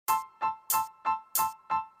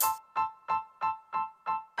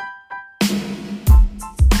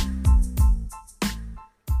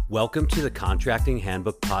Welcome to the Contracting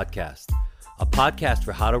Handbook Podcast, a podcast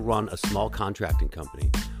for how to run a small contracting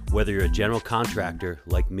company. Whether you're a general contractor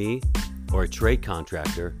like me or a trade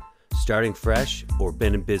contractor, starting fresh or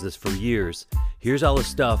been in business for years, here's all the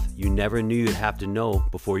stuff you never knew you'd have to know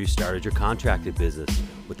before you started your contracting business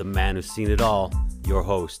with the man who's seen it all, your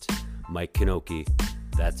host, Mike Kanoki.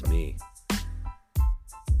 That's me.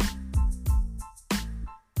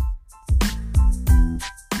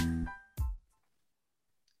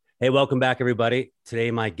 Hey, welcome back, everybody.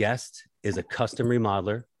 Today, my guest is a custom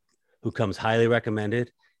remodeler who comes highly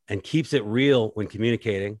recommended and keeps it real when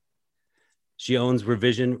communicating. She owns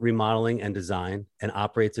Revision Remodeling and Design and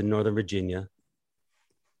operates in Northern Virginia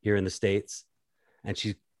here in the States. And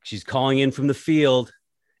she's calling in from the field.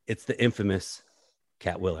 It's the infamous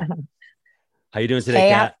Kat Willer. How you doing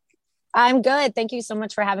today, Kat? I'm good. Thank you so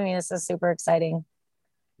much for having me. This is super exciting.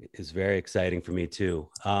 It's very exciting for me too.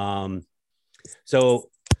 So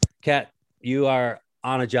Kat, you are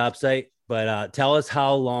on a job site, but tell us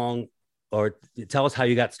how long, or tell us how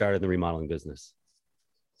you got started in the remodeling business.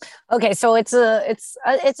 Okay, so it's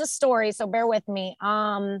a story, so bear with me.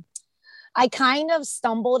 I kind of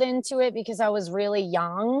stumbled into it because I was really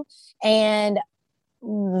young and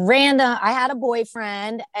I had a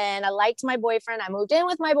boyfriend and I liked my boyfriend. I moved in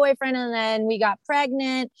with my boyfriend and then we got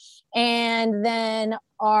pregnant and then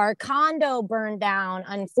our condo burned down,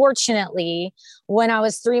 unfortunately, when I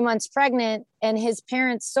was 3 months pregnant, and his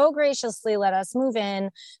parents so graciously let us move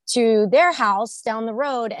in to their house down the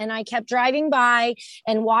road. And I kept driving by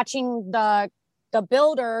and watching the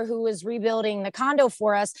builder who was rebuilding the condo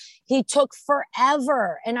for us. He took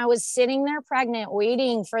forever. And I was sitting there pregnant,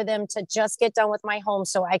 waiting for them to just get done with my home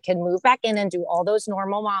so I could move back in and do all those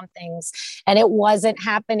normal mom things. And it wasn't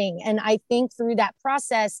happening. And I think through that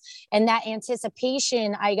process and that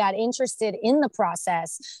anticipation, I got interested in the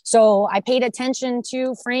process. So I paid attention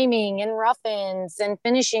to framing and rough-ins and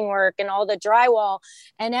finishing work and all the drywall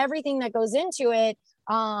and everything that goes into it.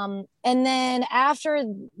 And then after,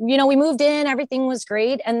 we moved in, everything was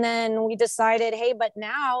great. And then we decided, hey, but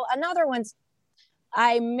now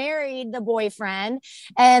I married the boyfriend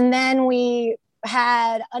and then we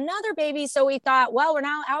had another baby. So we thought, well, we're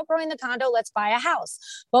now outgrowing the condo. Let's buy a house.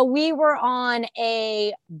 But we were on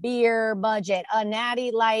a beer budget, a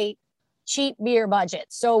Natty Light cheap beer budget.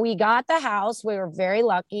 So we got the house. We were very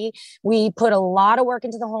lucky. We put a lot of work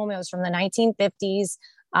into the home. It was from the 1950s.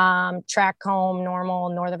 Track home, normal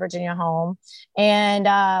Northern Virginia home. And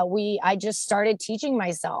I just started teaching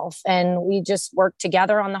myself and we just worked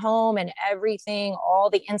together on the home and everything, all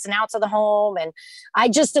the ins and outs of the home. And I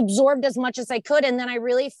just absorbed as much as I could. And then I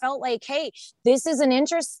really felt like, hey, this is an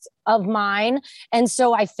interest of mine. And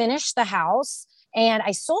so I finished the house. And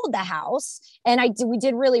I sold the house and we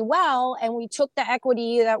did really well. And we took the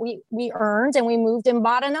equity that we earned and we moved and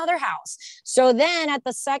bought another house. So then at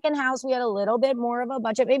the second house, we had a little bit more of a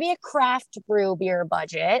budget, maybe a craft brew beer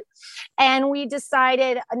budget. And we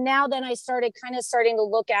decided then I started starting to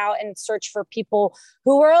look out and search for people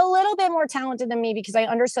who were a little bit more talented than me because I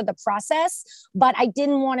understood the process, but I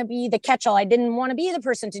didn't want to be the catch-all. I didn't want to be the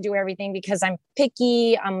person to do everything because I'm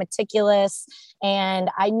picky, I'm meticulous, and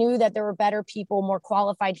I knew that there were better people, more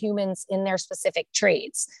qualified humans in their specific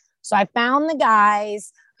trades. So I found the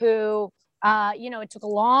guys who, it took a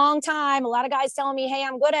long time. A lot of guys telling me, hey,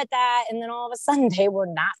 I'm good at that. And then all of a sudden they were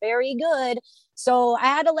not very good. So I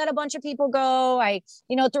had to let a bunch of people go,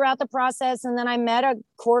 throughout the process. And then I met a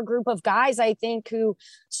core group of guys, I think, who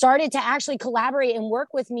started to actually collaborate and work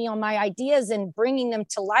with me on my ideas and bringing them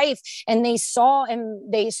to life. And they saw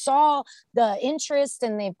the interest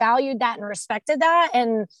and they valued that and respected that.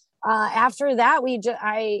 And after that,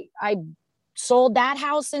 I sold that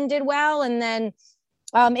house and did well. And then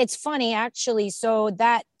it's funny, actually. So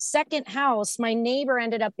that second house, my neighbor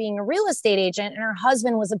ended up being a real estate agent and her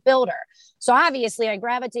husband was a builder. So obviously I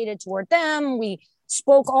gravitated toward them. We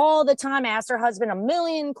spoke all the time. I asked her husband a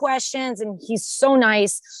million questions and he's so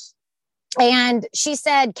nice. And she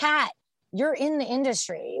said, Kat, you're in the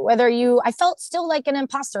industry, I felt still like an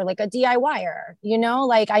imposter, like a DIYer,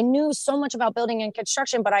 like I knew so much about building and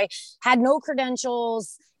construction, but I had no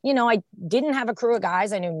credentials. I didn't have a crew of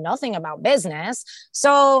guys. I knew nothing about business.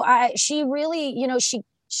 So she really,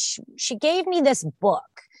 she gave me this book.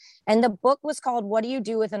 And the book was called What Do You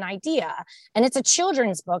Do with an Idea? And it's a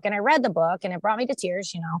children's book. And I read the book and it brought me to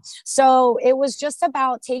tears, So it was just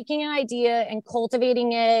about taking an idea and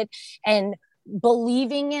cultivating it and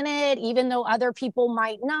believing in it, even though other people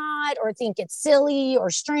might not, or think it's silly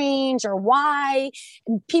or strange or why,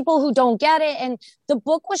 people who don't get it. And the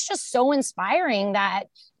book was just so inspiring that,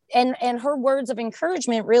 and her words of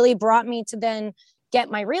encouragement really brought me to then get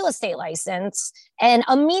my real estate license. And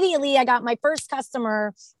immediately I got my first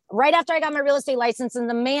customer right after I got my real estate license, and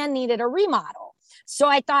the man needed a remodel. So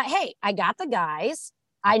I thought, hey, I got the guys.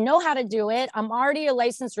 I know how to do it. I'm already a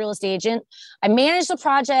licensed real estate agent. I managed the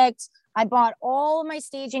project. I bought all of my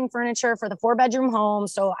staging furniture for the 4-bedroom home.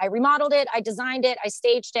 So I remodeled it, I designed it, I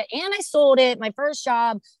staged it, and I sold it. My first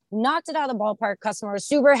job, knocked it out of the ballpark. Customer was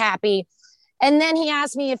super happy. And then he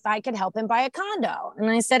asked me if I could help him buy a condo. And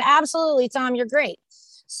I said, absolutely, Tom, you're great.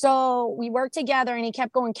 So we worked together, and he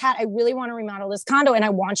kept going, Kat, I really want to remodel this condo and I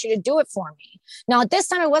want you to do it for me. Now, at this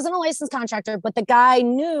time, I wasn't a licensed contractor, but the guy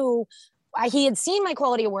knew, he had seen my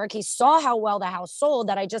quality of work. He saw how well the house sold,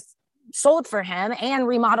 that I just sold for him and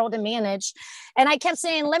remodeled and managed. And I kept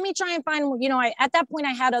saying, let me try and find, at that point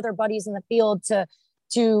I had other buddies in the field to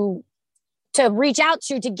reach out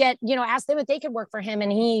to get, ask them if they could work for him.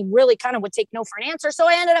 And he really kind of would take no for an answer. So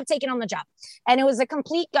I ended up taking on the job, and it was a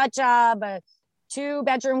complete gut job, a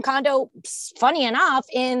 2-bedroom condo, funny enough,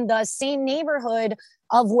 in the same neighborhood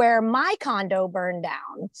of where my condo burned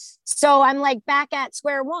down. So I'm like back at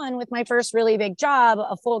square one with my first really big job,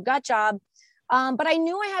 a full gut job. But I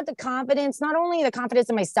knew I had the confidence, not only the confidence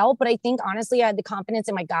in myself, but I think honestly, I had the confidence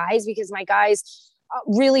in my guys, because my guys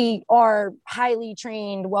really are highly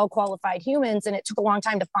trained, well-qualified humans. And it took a long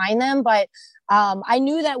time to find them. But I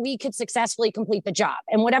knew that we could successfully complete the job,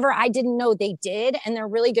 and whatever I didn't know, they did. And they're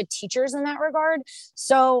really good teachers in that regard.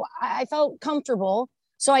 So I felt comfortable.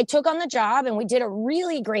 So I took on the job, and we did a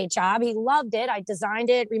really great job. He loved it. I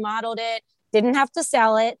designed it, remodeled it, didn't have to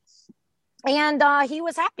sell it. And he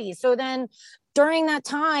was happy. So then during that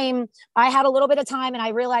time, I had a little bit of time, and I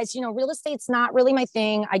realized, real estate's not really my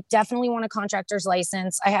thing. I definitely want a contractor's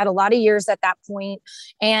license. I had a lot of years at that point,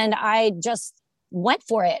 and I just went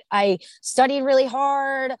for it. I studied really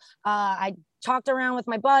hard. I talked around with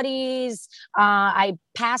my buddies. I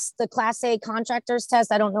passed the Class A contractor's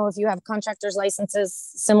test. I don't know if you have contractor's licenses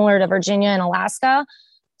similar to Virginia and Alaska.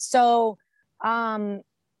 So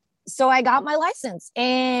I got my license,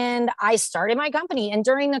 and I started my company. And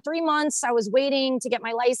during the 3 months I was waiting to get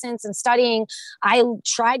my license and studying, I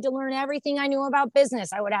tried to learn everything I knew about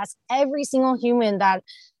business. I would ask every single human that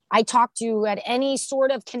I talked to at any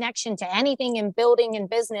sort of connection to anything in building and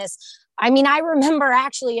business. I mean, I remember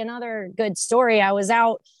actually another good story. I was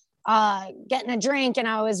out getting a drink, and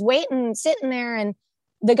I was sitting there, and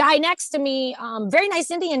the guy next to me, very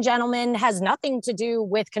nice Indian gentleman, has nothing to do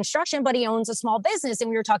with construction, but he owns a small business.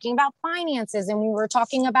 And we were talking about finances, and we were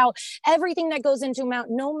talking about everything that goes into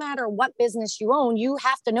no matter what business you own, you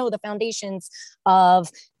have to know the foundations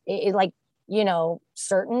of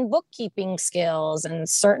certain bookkeeping skills and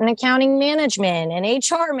certain accounting management and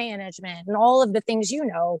HR management and all of the things,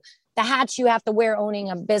 the hats you have to wear owning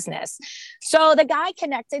a business. So the guy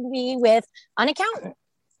connected me with an accountant.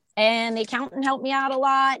 And the accountant helped me out a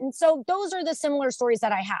lot. And so those are the similar stories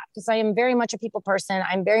that I have, because I am very much a people person.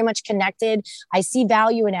 I'm very much connected. I see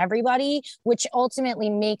value in everybody, which ultimately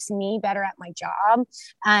makes me better at my job.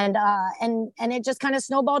 And it just kind of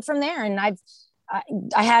snowballed from there. And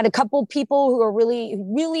I had a couple people who are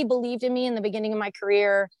really believed in me in the beginning of my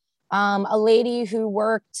career. A lady who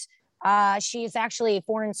worked, she's actually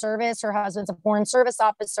foreign service. Her husband's a foreign service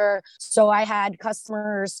officer. So I had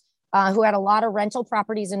customers who had a lot of rental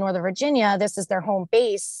properties in Northern Virginia. This is their home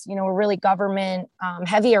base, we're really government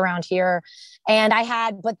heavy around here. And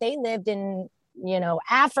but they lived in,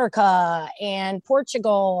 Africa and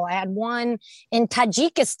Portugal. I had one in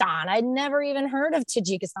Tajikistan. I'd never even heard of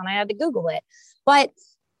Tajikistan. I had to Google it. But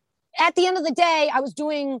at the end of the day, I was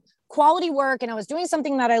doing quality work, and I was doing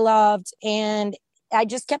something that I loved, and I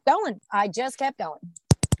just kept going.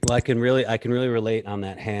 Well, I can really relate on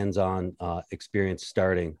that hands-on experience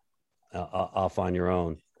starting off on your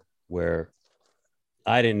own, where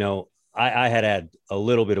I didn't know, I had a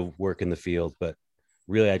little bit of work in the field, but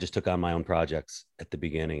really I just took on my own projects at the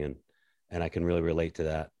beginning, and I can really relate to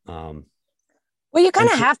that. Well, you kind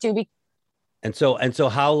of have to. And so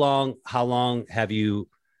how long have you,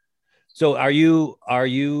 so are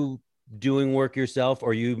you doing work yourself? Or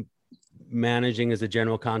are you managing as a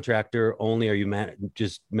general contractor only? Are you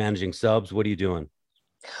just managing subs? What are you doing?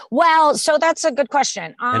 Well, so that's a good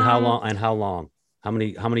question. And how long? How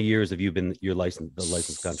many years have you been the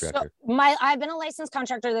licensed contractor? So I've been a licensed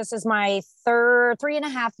contractor. This is my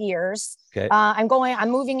 3.5 years. Okay.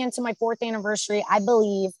 I'm moving into my 4th anniversary, I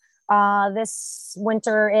believe, this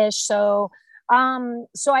winter-ish. So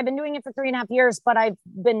I've been doing it for 3.5 years, but I've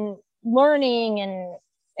been learning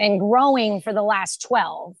and growing for the last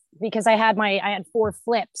 12, because I had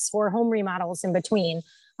 4 home remodels in between.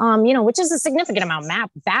 Which is a significant amount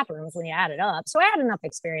of bathrooms when you add it up. So I had enough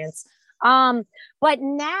experience. But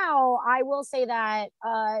now I will say that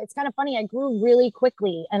it's kind of funny. I grew really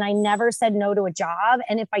quickly and I never said no to a job.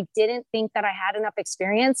 And if I didn't think that I had enough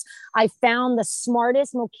experience, I found the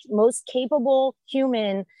smartest, most capable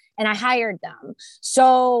human and I hired them.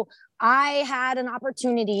 So I had an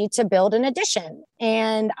opportunity to build an addition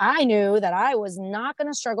and I knew that I was not going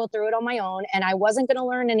to struggle through it on my own and I wasn't going to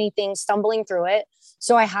learn anything stumbling through it.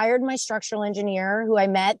 So I hired my structural engineer who I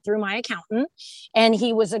met through my accountant, and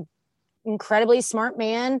he was a incredibly smart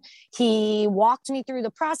man. He walked me through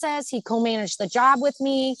the process. He co-managed the job with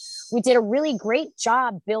me. We did a really great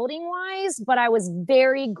job building wise, but I was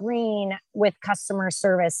very green with customer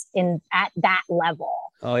service at that level.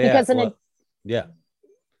 Oh yeah. Well, yeah.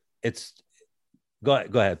 It's go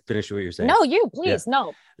ahead. Finish what you're saying. No, you please.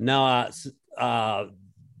 Yeah. No,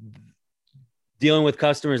 dealing with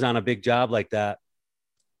customers on a big job like that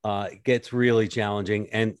gets really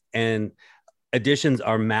challenging, and additions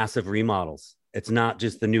are massive remodels. It's not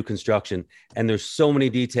just the new construction. And there's so many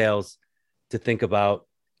details to think about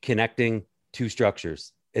connecting two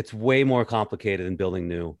structures. It's way more complicated than building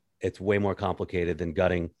new. It's way more complicated than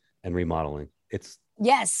gutting and remodeling.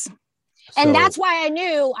 Yes. And that's why I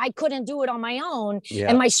knew I couldn't do it on my own. Yeah.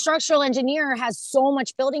 And my structural engineer has so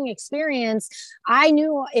much building experience. I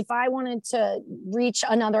knew if I wanted to reach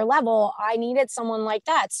another level, I needed someone like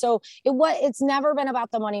that. So it's never been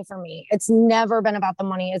about the money for me. It's never been about the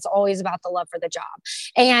money. It's always about the love for the job.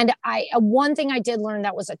 And one thing I did learn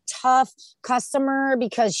that was a tough customer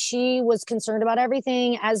because she was concerned about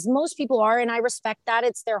everything, as most people are. And I respect that.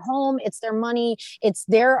 It's their home, it's their money, it's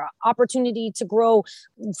their opportunity to grow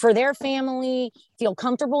for their family, feel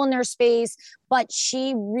comfortable in their space. But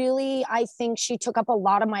I think she took up a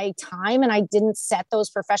lot of my time and I didn't set those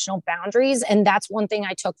professional boundaries. And that's one thing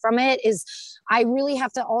I took from it is I really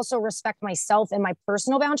have to also respect myself and my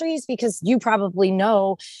personal boundaries, because you probably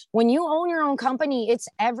know when you own your own company, it's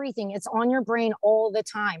everything. It's on your brain all the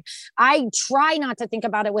time. I try not to think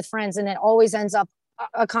about it with friends, and it always ends up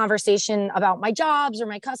a conversation about my jobs or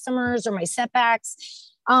my customers or my setbacks.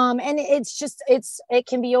 And it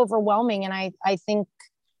can be overwhelming. And I think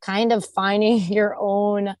kind of finding your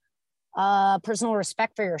own personal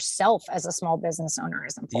respect for yourself as a small business owner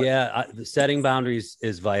is important. Yeah. Setting boundaries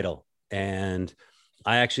is vital. And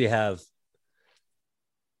I actually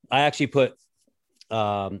put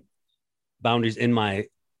boundaries in my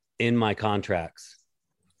contracts.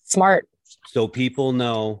 Smart. So people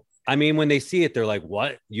know, I mean, when they see it, they're like,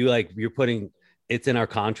 what? You're putting, it's in our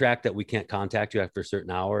contract that we can't contact you after a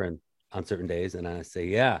certain hour and on certain days. And I say,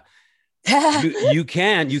 yeah, you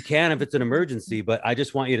can if it's an emergency, but I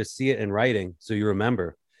just want you to see it in writing so you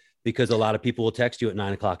remember, because a lot of people will text you at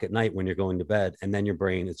 9 o'clock at night when you're going to bed, and then your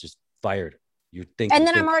brain is just fired. You're thinking, and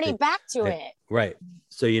then I'm already back to it. Right.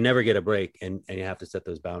 So you never get a break, and you have to set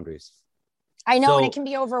those boundaries. I know, and it can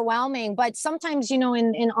be overwhelming, but sometimes, in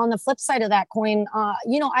on the flip side of that coin, I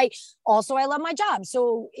love my job.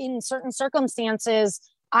 So in certain circumstances,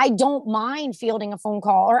 I don't mind fielding a phone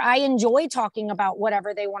call, or I enjoy talking about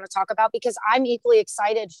whatever they want to talk about because I'm equally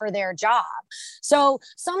excited for their job. So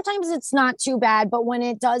sometimes it's not too bad, but when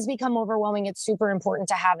it does become overwhelming, it's super important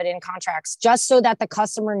to have it in contracts just so that the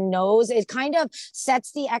customer knows. It kind of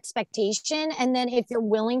sets the expectation. And then if you're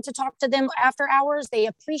willing to talk to them after hours, they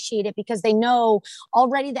appreciate it because they know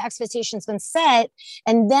already the expectation's been set.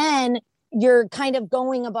 And then you're kind of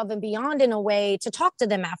going above and beyond in a way to talk to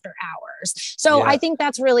them after hours. So yeah. I think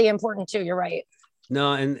that's really important too. You're right.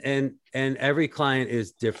 No, and every client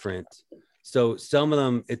is different. So some of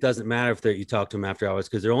them, it doesn't matter if you talk to them after hours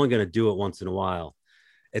because they're only going to do it once in a while.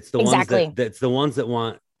 It's the ones the ones that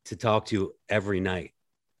want to talk to you every night.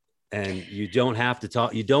 And you don't have to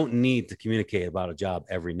talk. You don't need to communicate about a job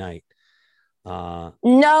every night.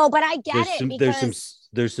 No, but I get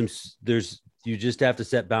it. You just have to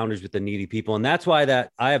set boundaries with the needy people. And that's why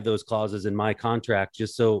I have those clauses in my contract,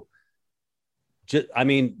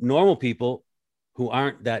 normal people who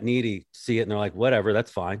aren't that needy see it and they're like, whatever,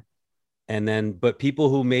 that's fine. But people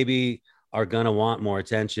who maybe are going to want more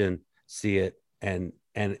attention see it. And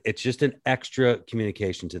it's just an extra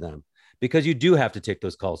communication to them, because you do have to take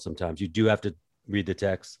those calls. Sometimes you do have to read the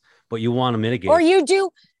text, but you want to mitigate. Or you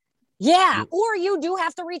do. Yeah. Or you do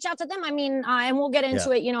have to reach out to them. I mean, and we'll get into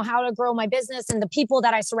it, how to grow my business and the people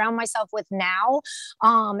that I surround myself with now.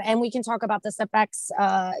 And we can talk about the setbacks,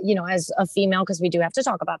 as a female, because we do have to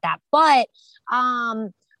talk about that. But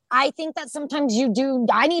I think that sometimes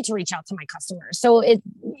I need to reach out to my customers. So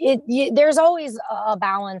there's always a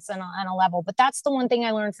balance and a level, but that's the one thing I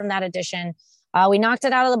learned from that edition. We knocked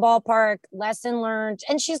it out of the ballpark, lesson learned.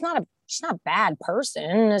 And she's not a bad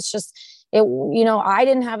person. It's just, I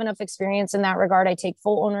didn't have enough experience in that regard. I take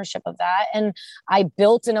full ownership of that. And I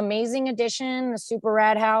built an amazing addition, a super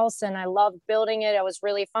rad house, and I loved building it. It was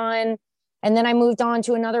really fun. And then I moved on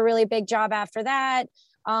to another really big job after that,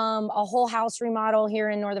 a whole house remodel here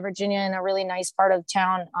in Northern Virginia in a really nice part of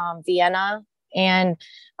town, Vienna, and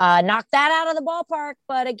knocked that out of the ballpark.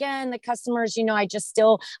 But again, the customers,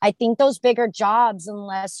 I think those bigger jobs,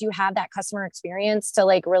 unless you have that customer experience to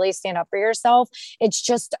like really stand up for yourself, it's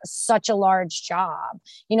just such a large job.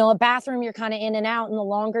 A bathroom, you're kind of in and out, and the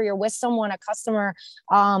longer you're with someone, a customer,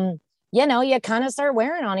 you kind of start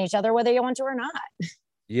wearing on each other, whether you want to or not.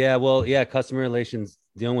 Yeah, well, yeah, customer relations,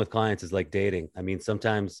 dealing with clients is like dating. I mean,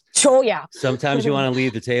 sometimes sometimes you want to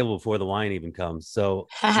leave the table before the wine even comes. So,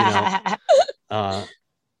 and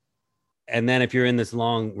then if you're in this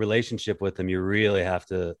long relationship with them, you really have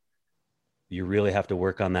to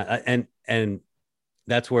work on that. And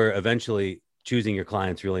that's where eventually choosing your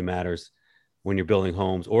clients really matters when you're building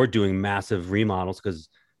homes or doing massive remodels, because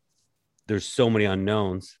there's so many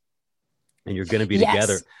unknowns, and you're going to be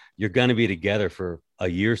together. You're going to be together for a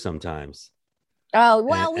year sometimes. Oh,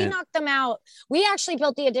 well, we knocked them out. We actually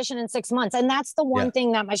built the addition in 6 months. And that's the one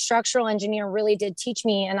thing that my structural engineer really did teach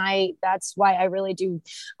me. And that's why I really do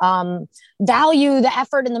value the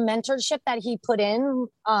effort and the mentorship that he put in.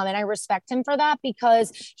 And I respect him for that,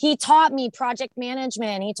 because he taught me project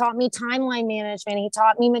management. He taught me timeline management. He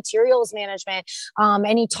taught me materials management.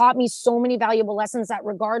 And he taught me so many valuable lessons that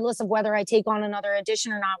regardless of whether I take on another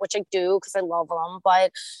addition or not, which I do because I love them,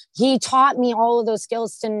 but he taught me all of those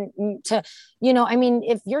skills to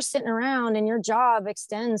if you're sitting around and your job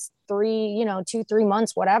extends 2-3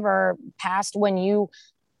 months, whatever, past when you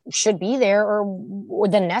should be there or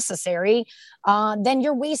the necessary, then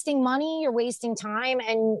you're wasting money, you're wasting time,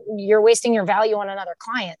 and you're wasting your value on another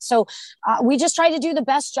client. So we just try to do the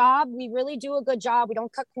best job. We really do a good job. We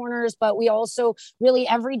don't cut corners, but we also really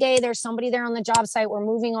every day there's somebody there on the job site. We're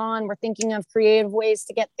moving on. We're thinking of creative ways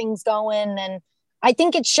to get things going. And I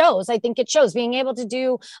think it shows. Being able to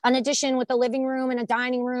do an addition with a living room and a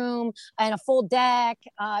dining room and a full deck.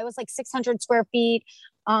 It was like 600 square feet.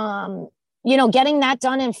 Getting that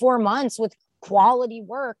done in 4 months with quality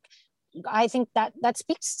work. I think that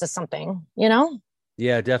speaks to something,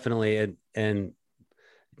 Yeah, definitely. And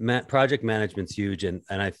project management's huge. And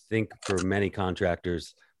I think for many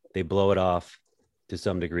contractors, they blow it off to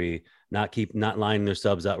some degree, not lining their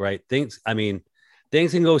subs out right. Things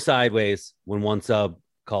can go sideways when one sub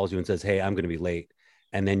calls you and says, "Hey, I'm going to be late."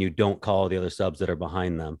 And then you don't call the other subs that are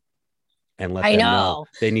behind them and let them know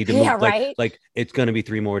they need to move. Like it's going to be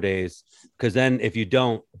 3 more days. Because then if you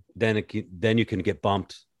don't, then you can get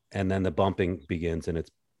bumped, and then the bumping begins and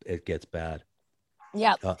it gets bad.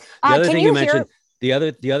 Yeah. The other thing you mentioned,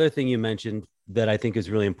 the other thing you mentioned that I think is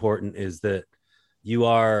really important is that you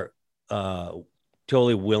are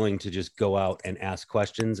totally willing to just go out and ask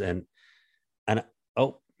questions and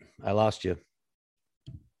oh, I lost you.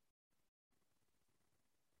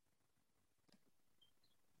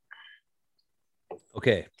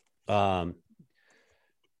 Okay.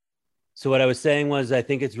 So what I was saying was, I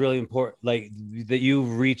think it's really important, like that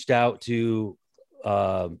you've reached out to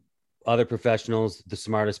other professionals, the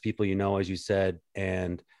smartest people, as you said,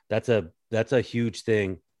 and that's a huge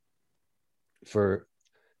thing for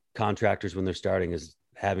contractors when they're starting, is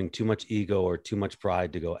having too much ego or too much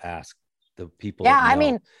pride to go ask the people. Yeah, I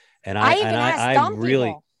mean, and I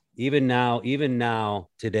really, even now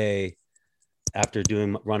today, after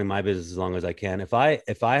running my business as long as I can, if I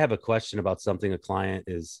have a question about something a client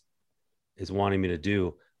is wanting me to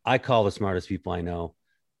do, I call the smartest people I know.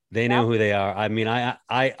 They know who they are. I mean,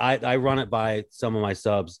 I run it by some of my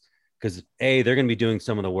subs, because A, they're going to be doing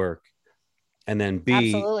some of the work, and then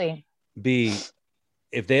B,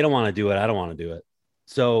 if they don't want to do it, I don't want to do it.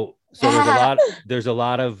 So there's a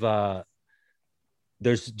lot of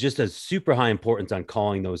there's just a super high importance on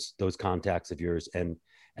calling those contacts of yours and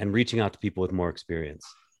reaching out to people with more experience.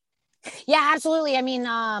 Yeah, absolutely. I mean,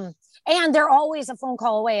 and they're always a phone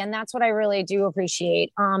call away. And that's what I really do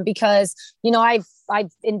appreciate. Because,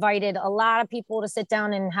 I've invited a lot of people to sit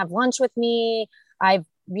down and have lunch with me.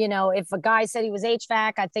 If a guy said he was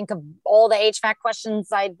HVAC, I think of all the HVAC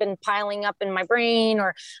questions I'd been piling up in my brain.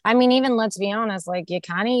 Or, even let's be honest, like you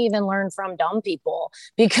kind of even learn from dumb people,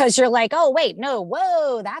 because you're like, oh, wait, no,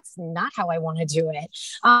 whoa, that's not how I want to do it.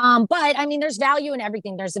 But there's value in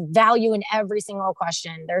everything. There's a value in every single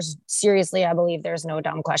question. I believe there's no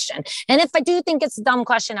dumb question. And if I do think it's a dumb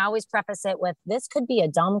question, I always preface it with, this could be a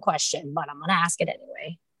dumb question, but I'm going to ask it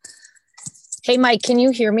anyway. Hey, Mike, can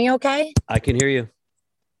you hear me okay? I can hear you.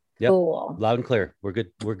 Yep. Cool. Loud and clear. We're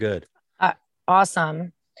good.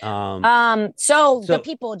 Awesome. So the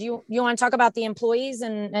people, do you want to talk about the employees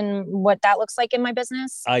and what that looks like in my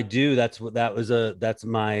business? I do. That's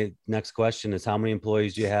my next question is how many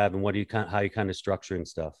employees do you have and how you kind of structuring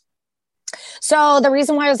stuff? So the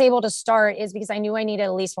reason why I was able to start is because I knew I needed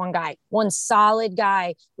at least one solid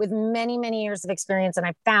guy with many, many years of experience. And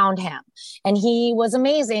I found him and he was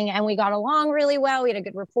amazing. And we got along really well. We had a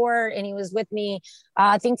good rapport and he was with me,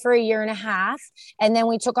 I think for a year and a half. And then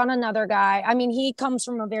we took on another guy. I mean, he comes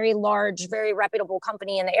from a very large, very reputable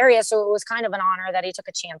company in the area. So it was kind of an honor that he took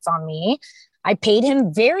a chance on me. I paid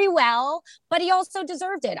him very well, but he also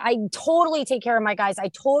deserved it. I totally take care of my guys. I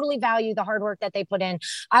totally value the hard work that they put in.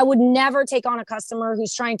 I would never take on a customer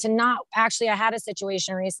who's trying to not actually, I had a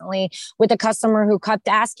situation recently with a customer who kept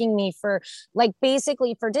asking me for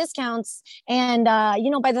basically for discounts. And,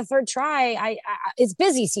 by the third try, it's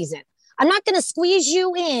busy season. I'm not going to squeeze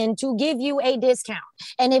you in to give you a discount.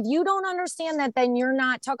 And if you don't understand that, then you're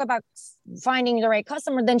not talk about finding the right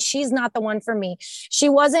customer, then she's not the one for me. She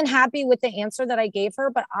wasn't happy with the answer that I gave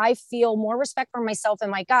her, but I feel more respect for myself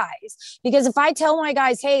and my guys. Because if I tell my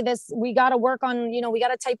guys, hey, we got to work on, we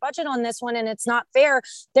got a tight budget on this one and it's not fair,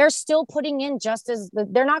 they're still putting in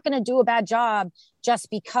they're not going to do a bad job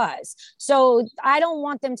just because. So I don't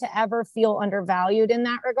want them to ever feel undervalued in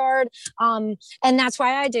that regard. And that's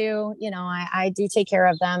why I do, I do take care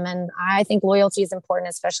of them. And I think loyalty is important,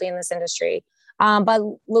 especially in this industry. But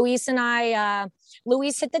Luis hit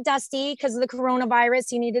the dusty because of the coronavirus.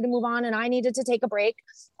 He needed to move on and I needed to take a break.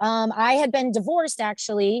 I had been divorced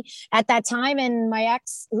actually at that time. And my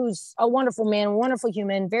ex, who's a wonderful man, a wonderful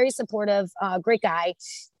human, very supportive, great guy.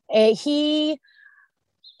 He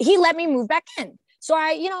let me move back in. So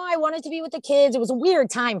I wanted to be with the kids. It was a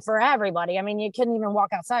weird time for everybody. I mean, you couldn't even walk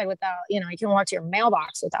outside without, you couldn't walk to your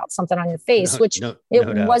mailbox without something on your face,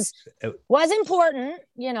 was important,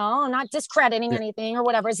 I'm not discrediting anything or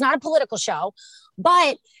whatever. It's not a political show,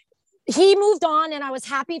 but he moved on and I was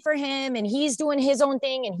happy for him and he's doing his own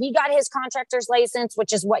thing and he got his contractor's license,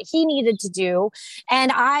 which is what he needed to do.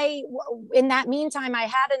 And in that meantime, I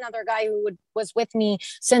had another guy who was with me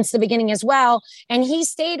since the beginning as well. And he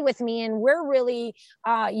stayed with me and we're really,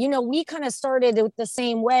 we kind of started it the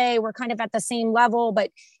same way. We're kind of at the same level, but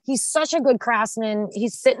he's such a good craftsman.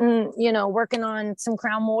 He's sitting, working on some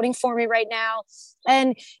crown molding for me right now.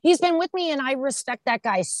 And he's been with me and I respect that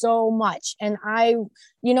guy so much. And I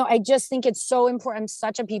just think it's so important. I'm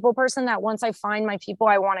such a people person that once I find my people,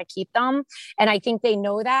 I want to keep them. And I think they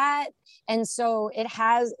know that. And so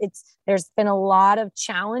there's been a lot of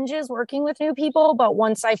challenges working with new people, but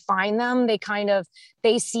once I find them,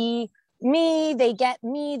 they see me, they get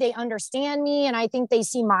me, they understand me. And I think they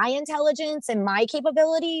see my intelligence and my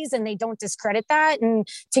capabilities and they don't discredit that. And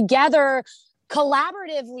together,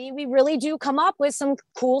 collaboratively, we really do come up with some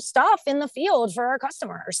cool stuff in the field for our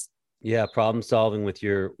customers. Yeah. Problem solving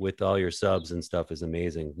with all your subs and stuff is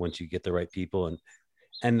amazing. Once you get the right people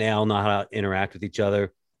and they all know how to interact with each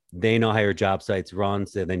other. They know how your job sites run,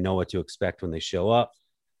 so they know what to expect when they show up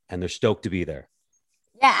and they're stoked to be there.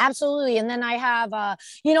 Yeah, absolutely. And then I have, I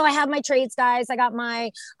have my trades guys. I got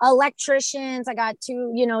my electricians. I got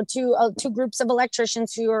two groups of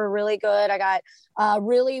electricians who are really good. I got a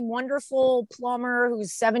really wonderful plumber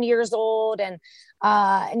who's 70 years old and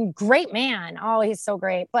great man. Oh, he's so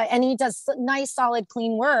great. And he does nice, solid,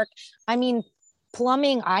 clean work. I mean,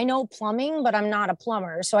 plumbing, I know plumbing, but I'm not a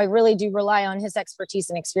plumber. So I really do rely on his expertise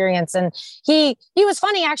and experience. And he was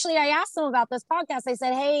funny. Actually, I asked him about this podcast. I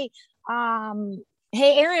said, hey,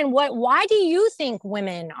 Aaron, why do you think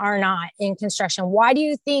women are not in construction? Why do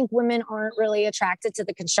you think women aren't really attracted to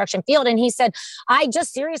the construction field? And he said, I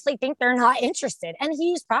just seriously think they're not interested. And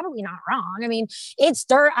he's probably not wrong. I mean, it's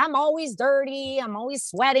dirt. I'm always dirty. I'm always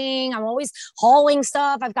sweating. I'm always hauling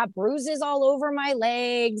stuff. I've got bruises all over my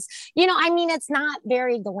legs. It's not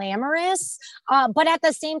very glamorous, but at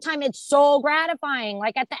the same time, it's so gratifying.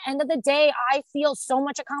 Like at the end of the day, I feel so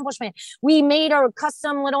much accomplishment. We made a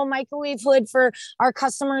custom little microwave hood for our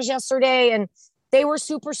customers yesterday and they were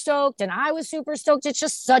super stoked and I was super stoked. It's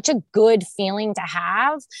just such a good feeling to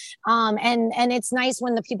have. And it's nice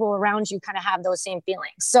when the people around you kind of have those same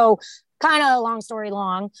feelings. So kind of long story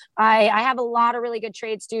long, I have a lot of really good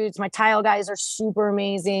trades dudes. My tile guys are super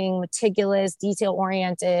amazing, meticulous, detail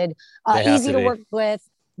oriented, easy to work with.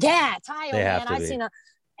 Yeah. Tile, man. I've seen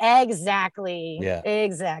exactly. Yeah.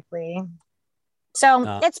 Exactly.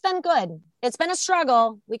 So it's been good. It's been a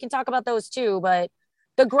struggle. We can talk about those too, but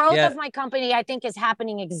the growth of my company, I think, is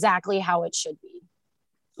happening exactly how it should be.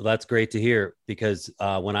 Well, that's great to hear because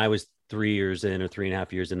when I was 3 years in or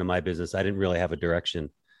 3.5 years into my business, I didn't really have a direction.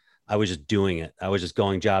 I was just doing it. I was just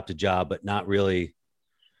going job to job, but not really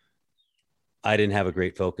I didn't have a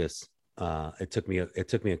great focus. It took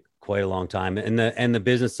me quite a long time, and the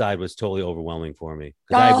business side was totally overwhelming for me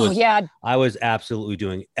because Oh yeah. I was absolutely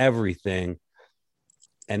doing everything,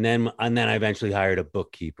 and then I eventually hired a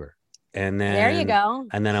bookkeeper, and There you then go.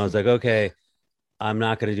 I was like, okay, I'm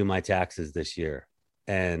not going to do my taxes this year,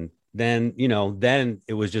 and then then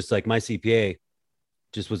it was just like my CPA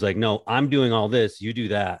just was like, no, I'm doing all this, you do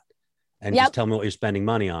that, and just Yep. tell me what you're spending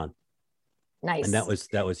money on, and Nice.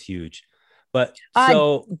 that was huge. But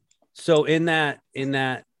Uh, so in that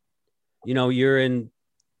you're in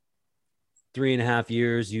 3.5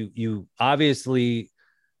 years. You obviously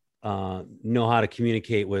know how to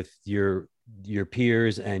communicate with your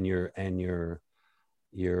peers, and you're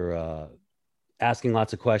asking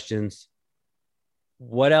lots of questions.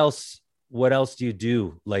 What else do you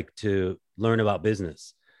do, like, to learn about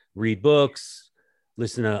business? Read books,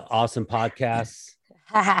 listen to awesome podcasts,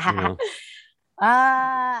 you know.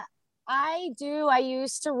 Uh, I do. I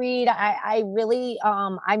used to read. I really,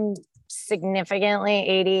 I'm significantly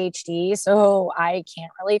ADHD, so I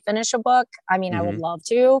can't really finish a book. I mean, I would Mm-hmm. love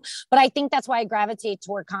to, but I think that's why I gravitate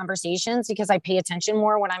toward conversations because I pay attention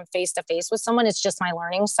more when I'm face to face with someone. It's just my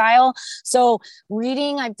learning style. So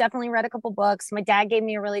reading, I've definitely read a couple books. My dad gave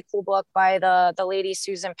me a really cool book by the lady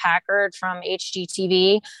Susan Packard from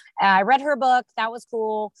HGTV. I read her book. That was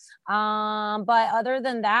cool. But other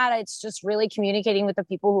than that, it's just really communicating with the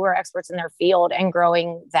people who are experts in their field and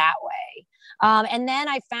growing that way. And then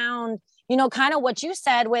I found, kind of what you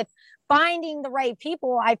said with finding the right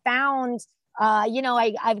people. I found,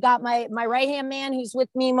 I've got my right hand man who's with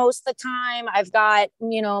me most of the time. I've got,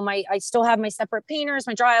 I still have my separate painters,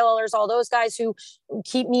 my drywallers, all those guys who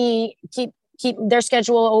keep their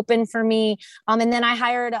schedule open for me. And then I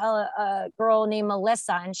hired a girl named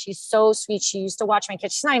Melissa, and she's so sweet. She used to watch my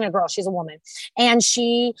kids. She's not even a girl; she's a woman, and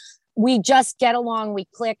we just get along. We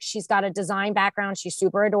click. She's got a design background. She's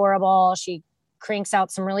super adorable. She cranks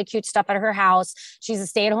out some really cute stuff at her house. She's a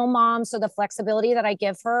stay-at-home mom, so the flexibility that I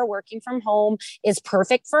give her working from home is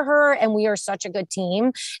perfect for her, and we are such a good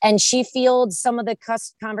team. And she fields some of the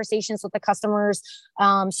conversations with the customers,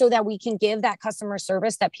 so that we can give that customer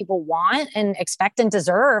service that people want and expect and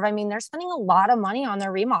deserve. I mean, they're spending a lot of money on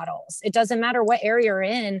their remodels. It doesn't matter what area you're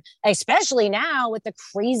in, especially now with the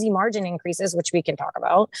crazy margin increases, which we can talk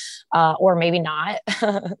about, or maybe not,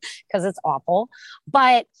 because it's awful.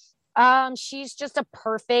 But she's just a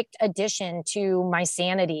perfect addition to my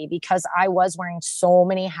sanity because I was wearing so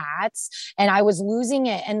many hats and I was losing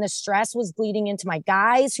it. And the stress was bleeding into my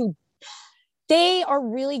guys who they are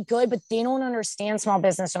really good, but they don't understand small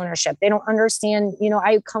business ownership. They don't understand,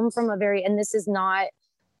 I come from and this is not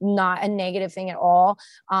a negative thing at all.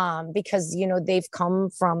 Because, they've come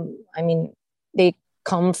from, they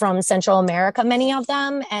come from Central America, many of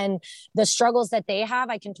them, and the struggles that they have,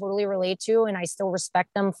 I can totally relate to. And I still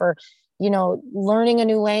respect them for, learning a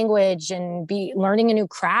new language and learning a new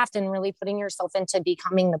craft and really putting yourself into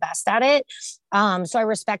becoming the best at it. So I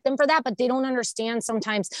respect them for that, but they don't understand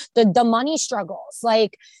sometimes the money struggles.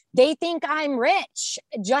 Like they think I'm rich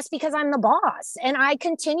just because I'm the boss. And I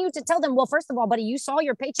continue to tell them, well, first of all, buddy, you saw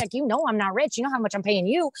your paycheck. I'm not rich. You know how much I'm paying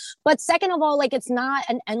you. But second of all, like it's not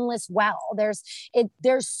an endless well. There's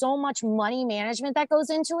so much money management that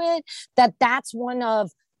goes into it that's one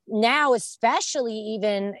of now, especially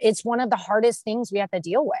even it's one of the hardest things we have to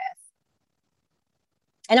deal with.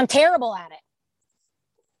 And I'm terrible at it.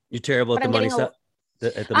 You're terrible at But the I'm money getting stuff.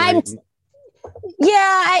 At the I'm money.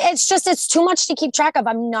 it's too much to keep track of.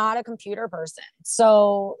 I'm not a computer person.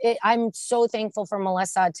 So I'm so thankful for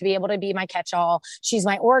Melissa to be able to be my catch-all. She's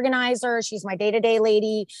my organizer. She's my day-to-day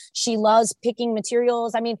lady. She loves picking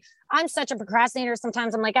materials. I mean, I'm such a procrastinator.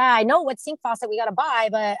 Sometimes I'm like, I know what sink faucet we got to buy,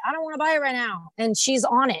 but I don't want to buy it right now. And she's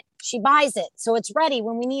on it. She buys it. So it's ready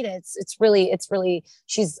when we need it. It's really,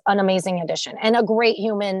 she's an amazing addition and a great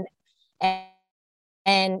human.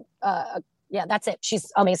 And yeah, that's it. She's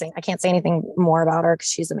amazing. I can't say anything more about her because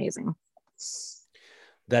she's amazing.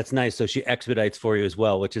 That's nice. So she expedites for you as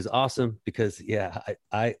well, which is awesome because I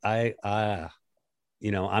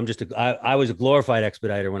was a glorified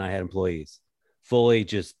expediter when I had employees. Fully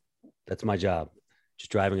just that's my job.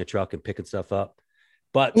 Just driving a truck and picking stuff up.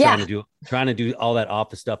 But Yeah. trying to do all that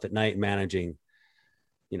office stuff at night, managing,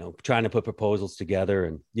 trying to put proposals together.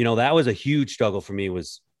 And, that was a huge struggle for me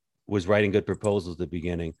was writing good proposals at the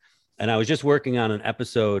beginning. And I was just working on an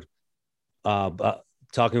episode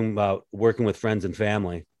talking about working with friends and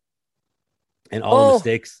family and all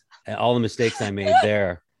the mistakes I made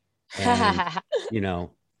there. And,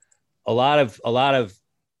 a lot of,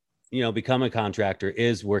 becoming a contractor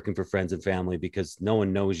is working for friends and family because no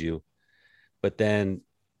one knows you. But then,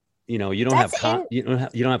 you know, you don't That's have you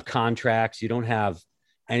don't have contracts, you don't have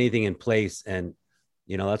anything in place. And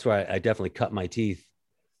you know, that's where I definitely cut my teeth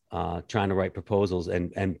trying to write proposals.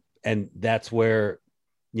 And that's where,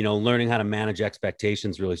 you know, learning how to manage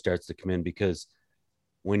expectations really starts to come in, because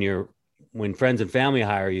when friends and family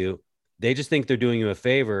hire you, they just think they're doing you a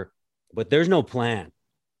favor, but there's no plan.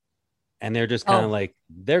 And they're just kind of like,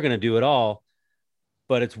 they're going to do it all.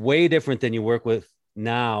 But it's way different than you work with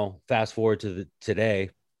now. Fast forward to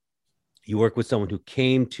today, you work with someone who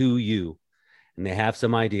came to you and they have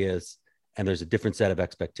some ideas, and there's a different set of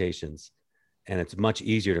expectations. And it's much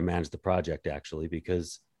easier to manage the project, actually,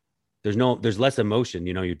 because there's less emotion,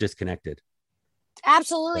 you know, you're disconnected.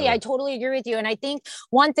 Absolutely. So, I totally agree with you. And I think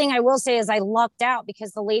one thing I will say is I lucked out,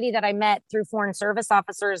 because the lady that I met through foreign service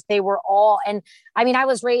officers, they were all, and I mean, I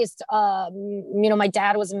was raised, you know, my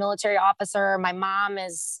dad was a military officer. My mom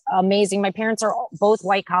is amazing. My parents are both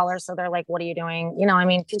white collar. So they're like, what are you doing? You know, I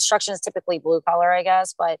mean, construction is typically blue collar, I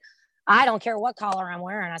guess, but I don't care what collar I'm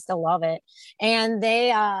wearing. I still love it. And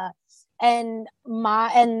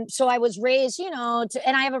and so I was raised, you know,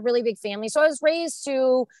 and I have a really big family. So I was raised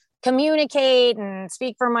to communicate and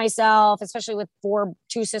speak for myself, especially with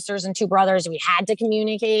two sisters and two brothers. We had to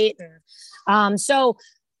communicate. And so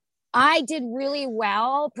I did really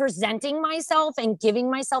well presenting myself and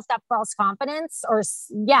giving myself that false confidence, or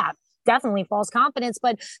yeah, definitely false confidence.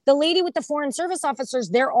 But the lady with the foreign service officers,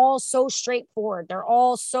 they're all so straightforward. They're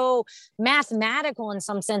all so mathematical in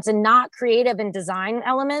some sense and not creative in design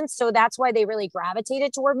elements. So that's why they really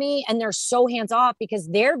gravitated toward me. And they're so hands off because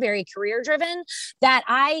they're very career driven, that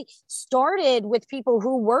I started with people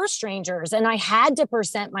who were strangers and I had to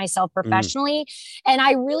present myself professionally. And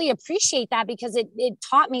I really appreciate that, because it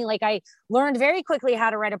taught me, like, I learned very quickly how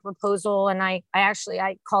to write a proposal. And I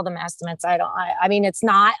call them estimates. I mean, it's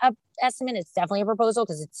not a estimate, it's definitely a proposal,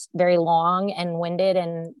 because it's very long and winded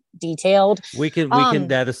and detailed. we can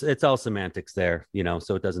that is, it's all semantics there, you know,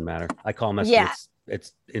 so it doesn't matter. I call them estimates. Yeah.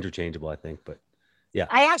 It's interchangeable, I think, but yeah.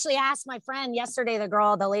 I actually asked my friend yesterday,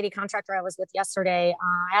 the lady contractor I was with yesterday,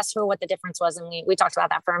 I asked her what the difference was, and we talked about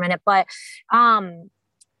that for a minute. But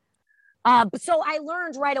so I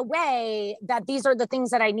learned right away that these are the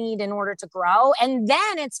things that I need in order to grow. And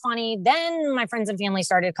then it's funny, then my friends and family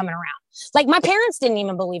started coming around. Like, my parents didn't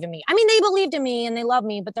even believe in me. I mean, they believed in me and they love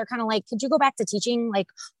me, but they're kind of like, could you go back to teaching? Like,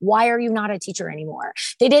 why are you not a teacher anymore?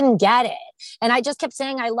 They didn't get it. And I just kept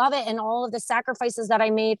saying, I love it. And all of the sacrifices that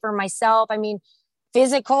I made for myself, I mean,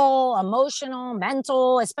 physical, emotional,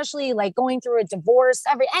 mental, especially like going through a divorce.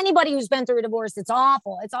 Anybody who's been through a divorce, it's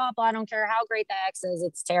awful. It's awful. I don't care how great the ex is.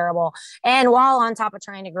 It's terrible. And while on top of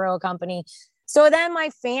trying to grow a company. So then my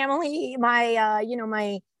family, my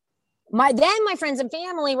friends and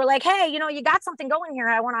family were like, hey, you know, you got something going here.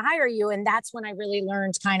 I want to hire you. And that's when I really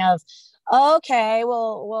learned kind of, okay,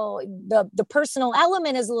 well, the personal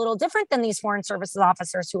element is a little different than these foreign services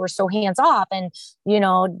officers who are so hands off. And, you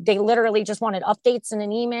know, they literally just wanted updates in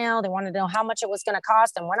an email. They wanted to know how much it was going to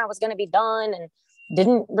cost and when I was going to be done, and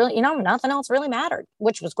didn't really, you know, nothing else really mattered,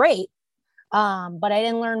 which was great. But I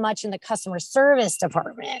didn't learn much in the customer service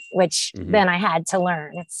department, which then I had to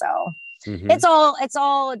learn. So it's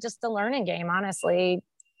all just a learning game, honestly.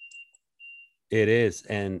 It is.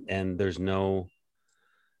 And there's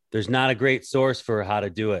not a great source for how to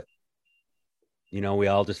do it. You know, we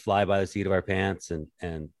all just fly by the seat of our pants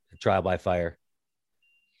and trial by fire.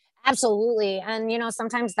 Absolutely. And, you know,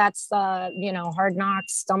 sometimes that's, hard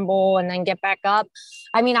knocks, stumble, and then get back up.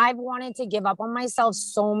 I mean, I've wanted to give up on myself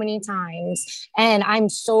so many times, and I'm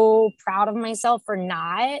so proud of myself for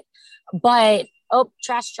not, but,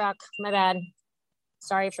 trash truck, my bad.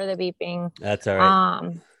 Sorry for the beeping. That's all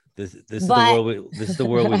right. This is the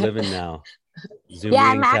world we live in now. Zoom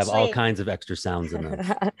meetings have all kinds of extra sounds in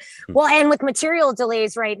them. Well, and with material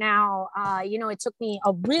delays right now, it took me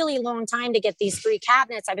a really long time to get these 3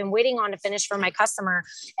 cabinets I've been waiting on to finish for my customer.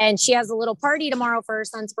 And she has a little party tomorrow for her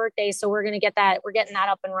son's birthday. So we're getting that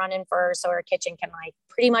up and running for her. So her kitchen can like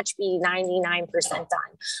pretty much be 99% done,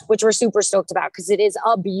 which we're super stoked about, because it is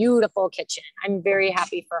a beautiful kitchen. I'm very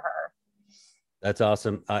happy for her. That's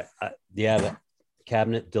awesome. The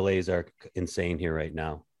cabinet delays are insane here right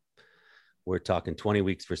now. We're talking 20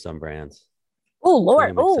 weeks for some brands. Oh,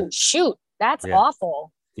 Lord. Oh, shoot. That's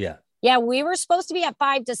awful. Yeah. Yeah. We were supposed to be at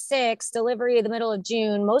 5 to 6 delivery in the middle of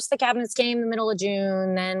June. Most of the cabinets came in the middle of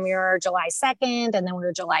June. Then we were July 2nd, and then we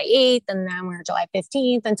were July 8th, and then we were July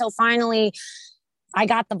 15th, until finally I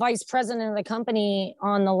got the vice president of the company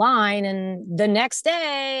on the line, and the next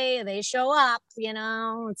day they show up. You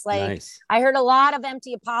know, it's like, nice. I heard a lot of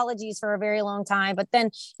empty apologies for a very long time, but then,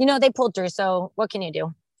 they pulled through. So what can you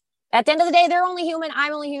do? At the end of the day, they're only human.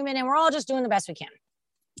 I'm only human, and we're all just doing the best we can.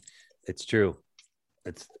 It's true.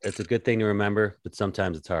 It's a good thing to remember, but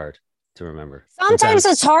sometimes it's hard to remember. Sometimes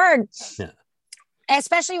it's hard. Yeah.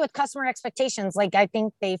 Especially with customer expectations. Like, I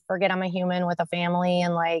think they forget I'm a human with a family,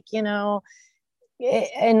 and like, you know,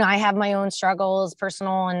 and I have my own struggles,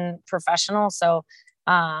 personal and professional. So,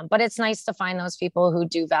 but it's nice to find those people who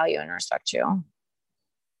do value and respect you.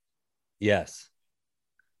 Yes.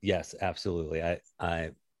 Yes, absolutely.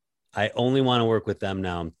 I only want to work with them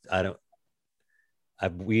now.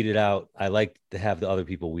 I've weeded out. I like to have the other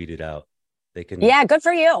people weeded out. Yeah, good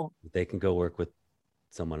for you. They can go work with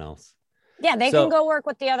someone else. Yeah, they can go work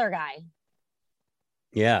with the other guy.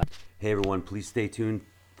 Yeah. Hey, everyone, please stay tuned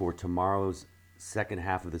for tomorrow's second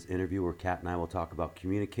half of this interview where Kat and I will talk about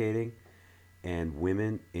communicating and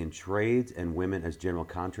women in trades and women as general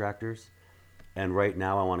contractors. And right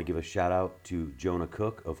now, I want to give a shout out to Jonah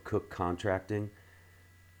Cook of Cook Contracting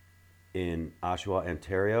in Oshawa,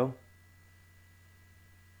 Ontario.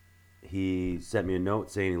 He sent me a note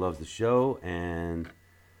saying he loves the show, and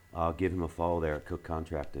I'll give him a follow there at Cook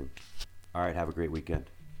Contracting. All right, have a great weekend.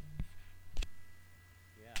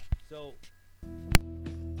 Yeah, so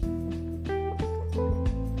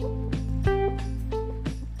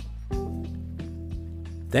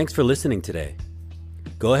thanks for listening today.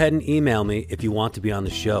 Go ahead and email me if you want to be on the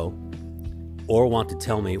show or want to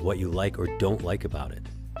tell me what you like or don't like about it.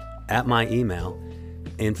 At my email,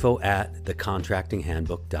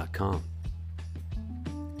 info@thecontractinghandbook.com.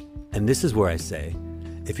 And this is where I say,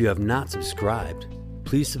 if you have not subscribed,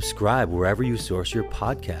 please subscribe wherever you source your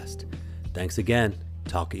podcast. Thanks again.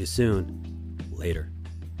 Talk to you soon. Later.